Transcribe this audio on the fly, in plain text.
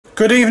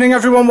Good evening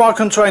everyone,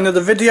 welcome to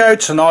another video.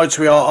 Tonight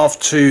we are off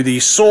to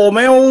the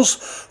Sawmills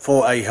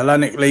for a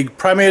Hellenic League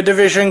Premier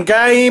Division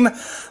game.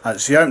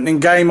 It's the opening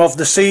game of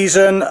the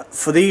season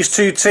for these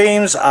two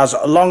teams as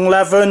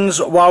Longlevens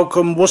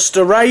welcome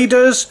Worcester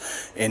Raiders.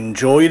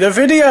 Enjoy the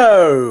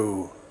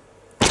video.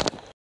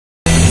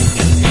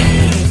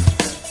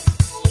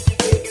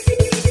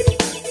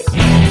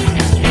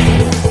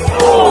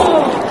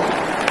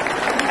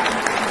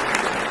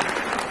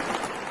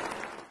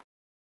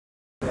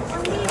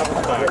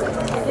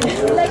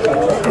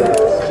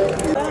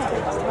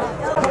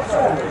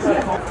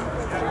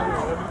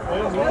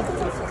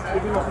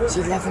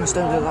 See, 11s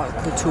don't look like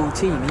a tall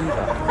team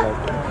either.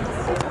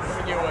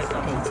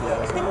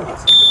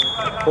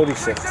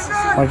 46.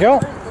 Thank you.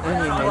 Only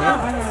a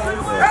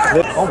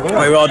minute.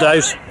 Where you are,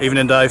 Dave?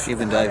 Evening, Dave.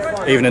 Evening, Dave.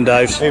 Evening,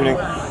 Dave. Evening.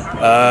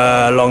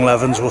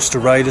 Longlevens Worcester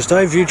Raiders,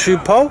 Dave.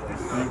 YouTube poll.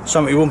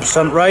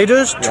 71%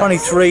 Raiders,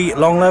 23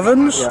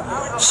 Longlevens,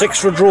 6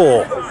 for a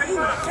draw.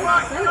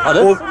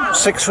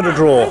 6 for the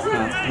draw.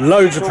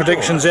 Loads of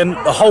predictions in.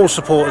 The whole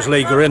supporters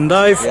league are in,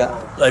 Dave. Yeah.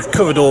 They've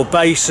covered all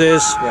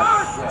bases.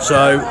 Yeah.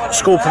 So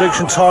score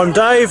prediction time,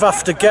 Dave.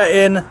 After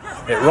getting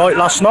it right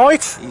last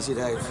night. Easy,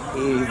 Dave.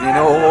 Evening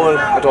all.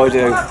 What do I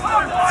do?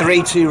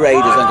 3-2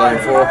 Raiders I'm going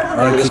for.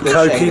 Okie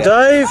dokie,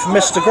 Dave.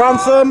 Mr.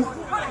 Grantham.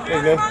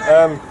 Evening.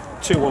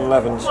 2-1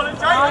 Levens.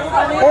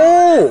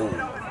 Oh,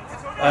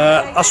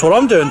 that's what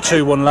I'm doing.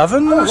 2-1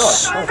 Levens.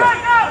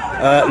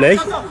 Lee.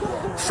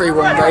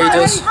 3-1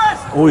 Raiders.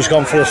 Oh, he's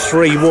gone for a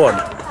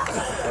 3-1.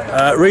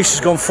 Reese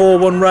has gone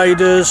 4-1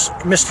 Raiders.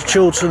 Mr.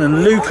 Chilton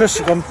and Lucas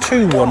have gone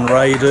 2-1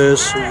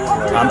 Raiders.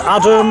 And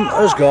Adam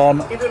has gone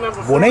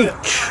 1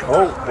 each.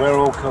 Oh, we're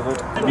all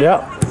covered.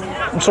 Yeah,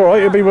 it's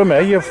alright, you'll be with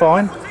me, you're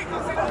fine.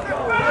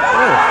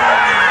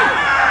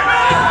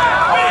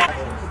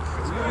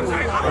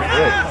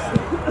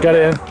 Get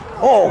it in.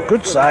 Oh,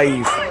 good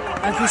save.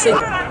 Have you seen?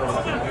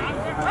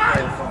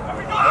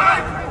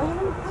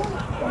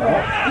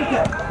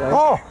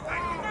 Oh,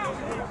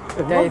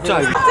 Dave.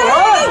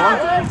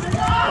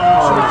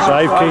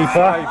 save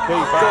keeper.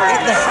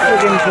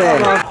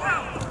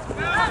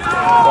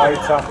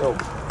 Great tackle.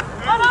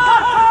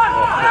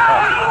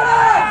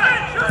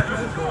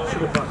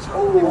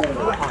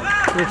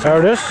 There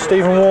it is,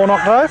 Stephen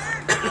Warnock, Dave.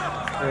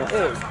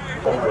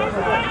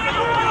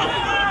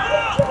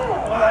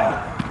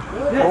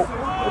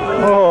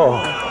 Oh.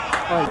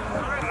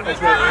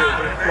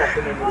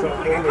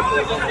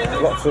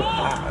 Lots of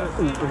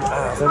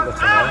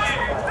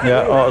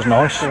Yeah, that was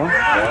nice.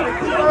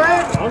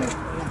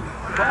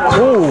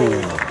 Oh.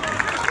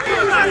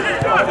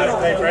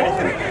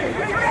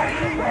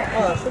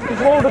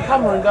 Just hold the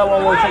camera and go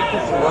while we take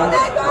pictures.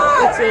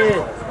 It's it.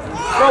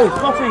 Go,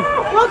 Coffee.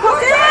 Go,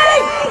 Coffee!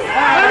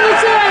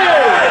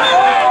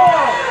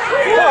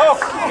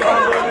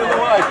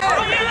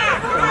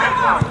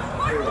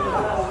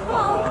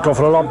 Go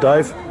for the lob,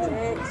 Dave.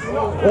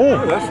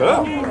 Oh, that's it.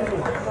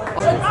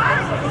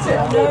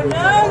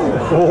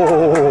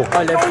 oh.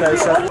 I live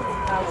closer.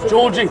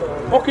 Georgie.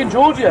 Fucking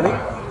Georgie, I think.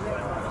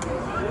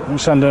 I'm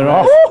sending it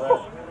off. Oh,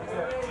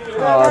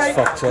 that's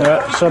fucked up.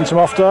 Yeah, sent him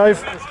off, Dave.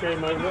 This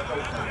game over.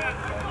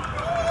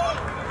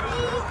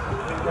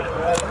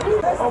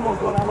 Oh my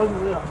god, I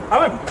wasn't there.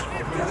 Alan!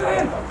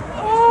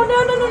 Oh,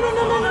 no.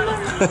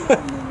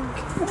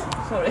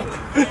 Sorry.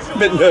 A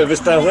bit nervous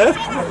down there.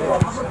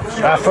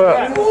 Effort.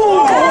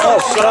 Oh,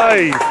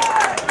 save.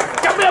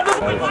 Get me up the...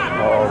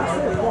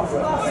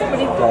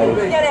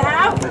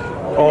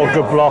 Oh,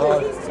 good block.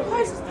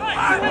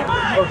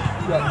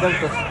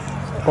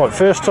 Right,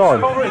 first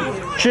time.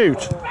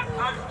 Shoot.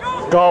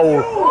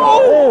 Goal.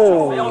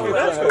 Oh.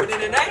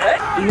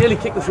 He nearly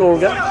kicked the floor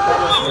again.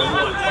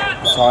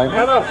 Time.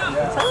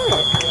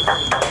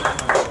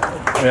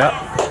 Yeah.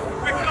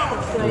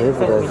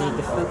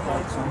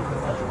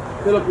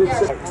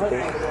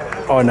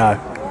 I know.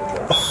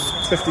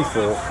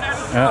 54.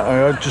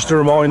 Yeah, just a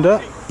reminder,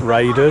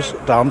 Raiders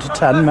down to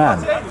 10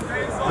 men.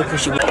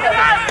 Because you...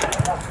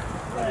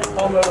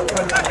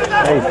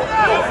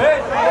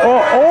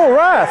 Oh,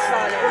 ref!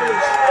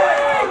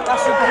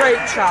 That's a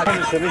great challenge.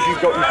 As soon as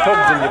you've got your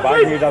clubs in your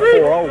bag, you'd have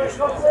 4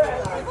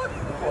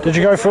 holes. Did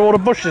you go through all the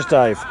bushes,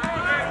 Dave?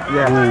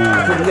 Yeah,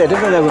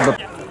 didn't they with the...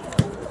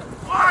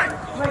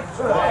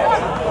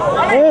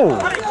 Oh!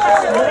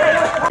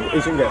 He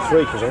can get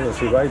 3 because I'm going to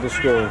see Raiders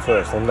scoring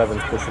first and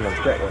Levens pushing them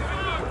to get one.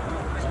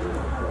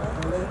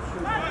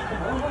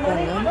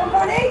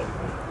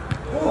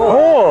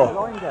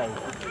 Oh! I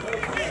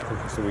think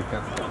it's the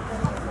weekend.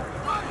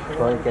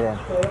 Go on, get in.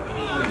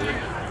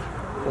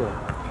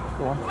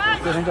 Go on.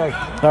 Get in, Dave.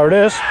 There it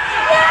is.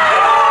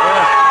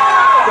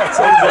 Get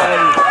in,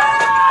 Dave.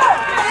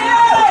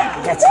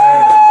 Get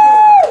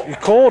in. You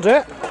called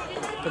it.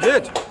 I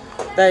did.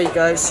 There you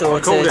go,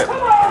 sorted. I called it.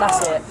 That's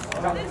it.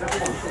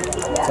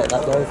 Take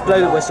that, Dave. Blow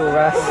the whistle,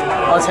 ref.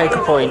 I'll take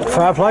a point.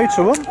 Fair play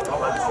to him.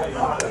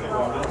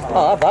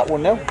 I'll have that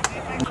one now.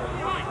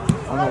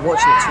 I'm not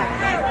watching it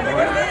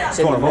tonight. It's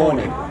in the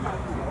morning.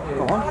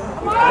 Go on.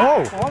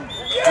 Oh!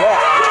 Yeah.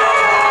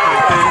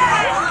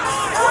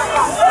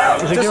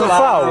 Is he giving a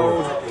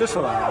foul? Just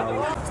allowed.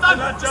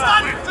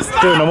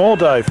 Doing them all,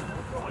 Dave.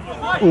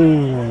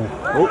 Ooh.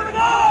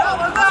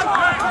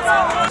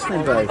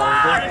 Dave.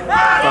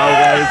 Foul,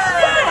 Dave.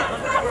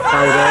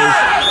 Foul, Dave.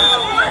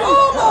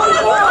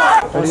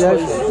 Ready,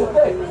 Dave?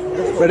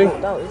 Ready?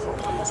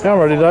 Yeah, I'm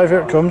ready, Dave.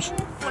 Here it comes.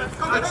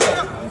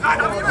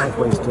 I've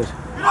wasted.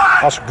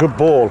 That's a good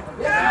ball.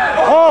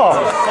 Oh!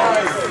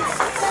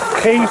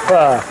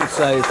 Keeper. Good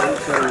save.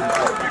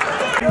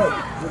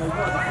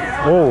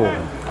 Oh.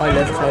 I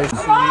love toast.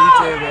 So you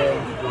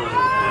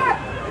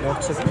doing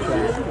lots of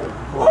play.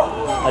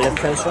 I love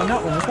toast on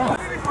that one as well.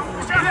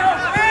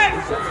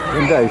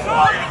 And Dave.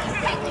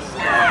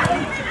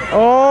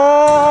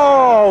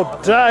 Oh,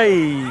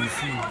 Dave.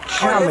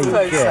 Jammy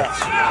kit.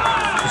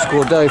 You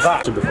scored, Dave.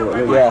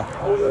 Yeah.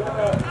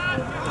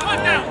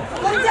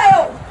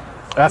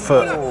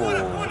 Effort.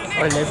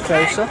 I live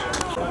closer.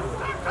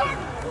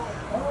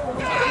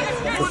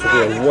 This will be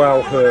a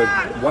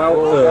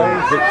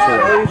well-earned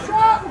victory.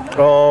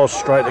 Oh,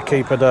 straight to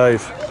keeper,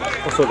 Dave.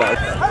 What's up, Dave?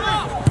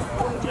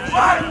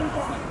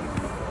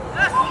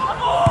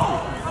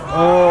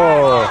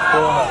 Oh.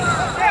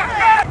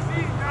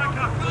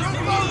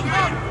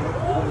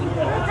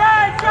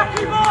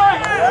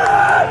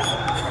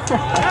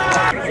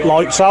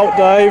 Lights out,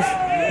 Dave.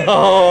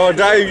 Oh,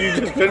 Dave, you've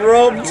just been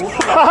robbed.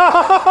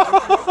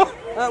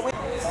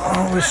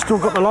 Oh, we've still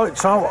got the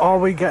lights out. Are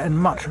we getting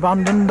much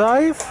abandoned,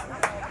 Dave?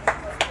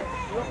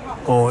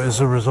 Or is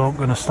the result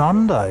going to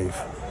stand, Dave?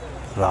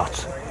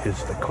 That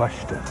is the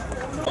question.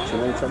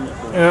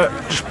 Yeah,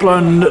 just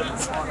blown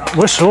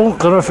whistle.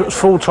 Don't know if it was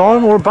full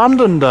time or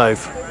abandoned,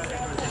 Dave.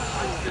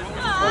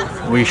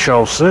 We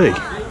shall see.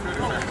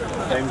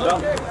 Game's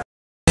done.